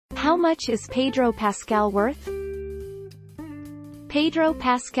How much is Pedro Pascal worth? Pedro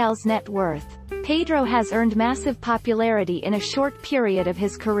Pascal's net worth. Pedro has earned massive popularity in a short period of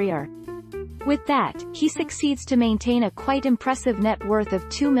his career. With that, he succeeds to maintain a quite impressive net worth of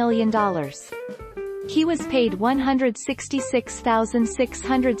 $2 million. He was paid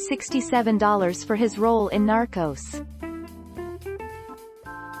 $166,667 for his role in Narcos.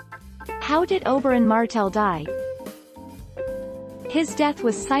 How did Oberyn Martell die? His death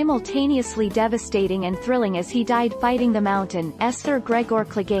was simultaneously devastating and thrilling as he died fighting the Mountain, Sir Gregor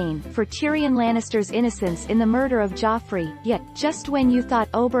Clegane, for Tyrion Lannister's innocence in the murder of Joffrey. Yet, just when you thought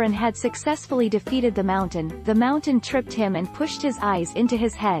Oberyn had successfully defeated the Mountain tripped him and pushed his eyes into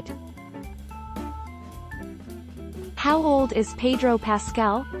his head. How old is Pedro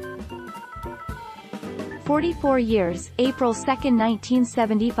Pascal? 44 years, April 2,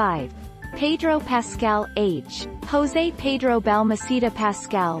 1975. Pedro Pascal, age. José Pedro Balmaceda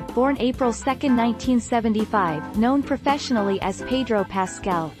Pascal, born April 2, 1975, known professionally as Pedro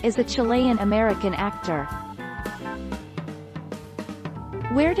Pascal, is a Chilean-American actor.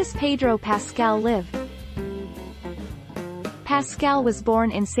 Where does Pedro Pascal live? Pascal was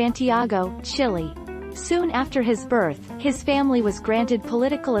born in Santiago, Chile. Soon after his birth, his family was granted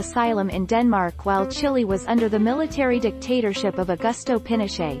political asylum in Denmark while Chile was under the military dictatorship of Augusto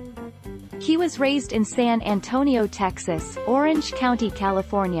Pinochet. He was raised in San Antonio, Texas, Orange County,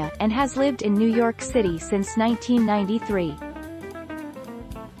 California, and has lived in New York City since 1993.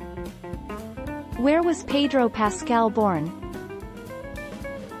 Where was Pedro Pascal born?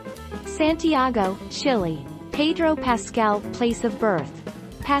 Santiago, Chile. Pedro Pascal, place of birth.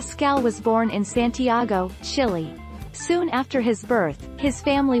 Pascal was born in Santiago, Chile. Soon after his birth, his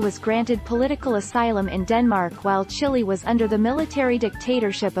family was granted political asylum in Denmark while Chile was under the military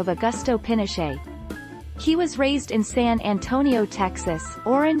dictatorship of Augusto Pinochet. He was raised in San Antonio, Texas,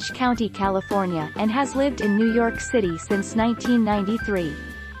 Orange County, California, and has lived in New York City since 1993.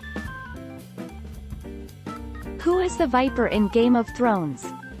 Who is the Viper in Game of Thrones?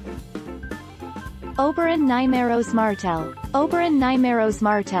 Oberyn Nymeros Martell. Oberyn Nymeros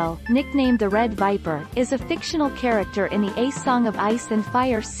Martell, nicknamed the Red Viper, is a fictional character in the A Song of Ice and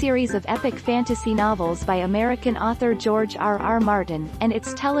Fire series of epic fantasy novels by American author George R.R. Martin, and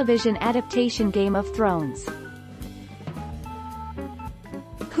its television adaptation Game of Thrones.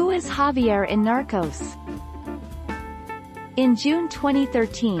 Who is Javier in Narcos? In June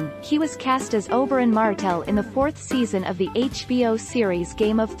 2013, he was cast as Oberyn Martell in the fourth season of the HBO series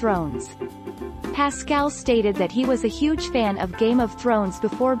Game of Thrones. Pascal stated that he was a huge fan of Game of Thrones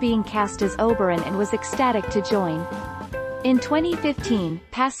before being cast as Oberyn and was ecstatic to join. In 2015,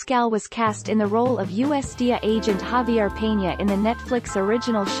 Pascal was cast in the role of US DEA agent Javier Peña in the Netflix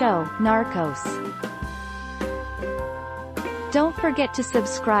original show, Narcos. Don't forget to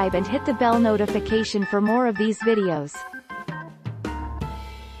subscribe and hit the bell notification for more of these videos.